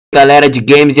Galera de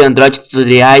games e Android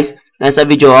tutoriais, nessa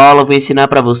videoaula eu vou ensinar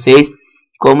para vocês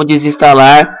como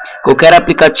desinstalar qualquer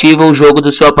aplicativo ou jogo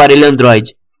do seu aparelho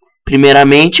Android.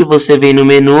 Primeiramente você vem no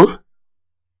menu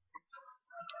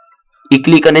e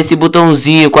clica nesse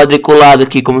botãozinho quadriculado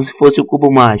aqui, como se fosse o cubo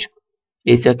mágico,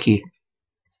 esse aqui.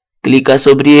 Clica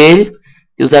sobre ele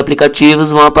e os aplicativos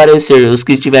vão aparecer. Os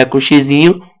que estiver com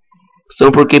xizinho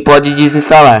são porque pode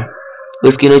desinstalar,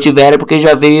 os que não tiver é porque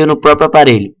já veio no próprio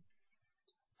aparelho.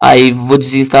 Aí vou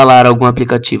desinstalar algum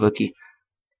aplicativo aqui,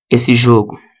 esse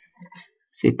jogo.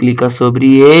 Você clica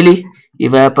sobre ele e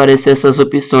vai aparecer essas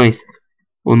opções: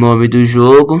 o nome do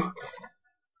jogo,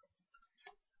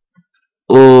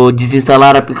 o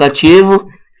desinstalar aplicativo,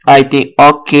 aí tem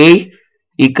OK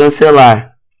e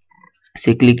cancelar.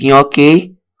 Você clica em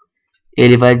OK,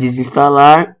 ele vai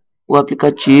desinstalar o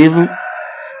aplicativo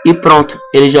e pronto,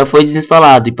 ele já foi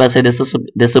desinstalado. E para sair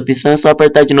dessa opção é só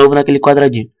apertar de novo naquele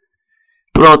quadradinho.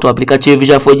 Pronto, o aplicativo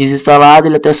já foi desinstalado,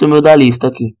 ele até sumiu da lista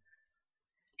aqui.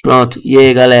 Pronto, e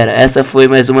aí galera, essa foi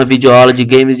mais uma videoaula de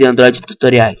games e Android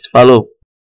tutoriais. Falou!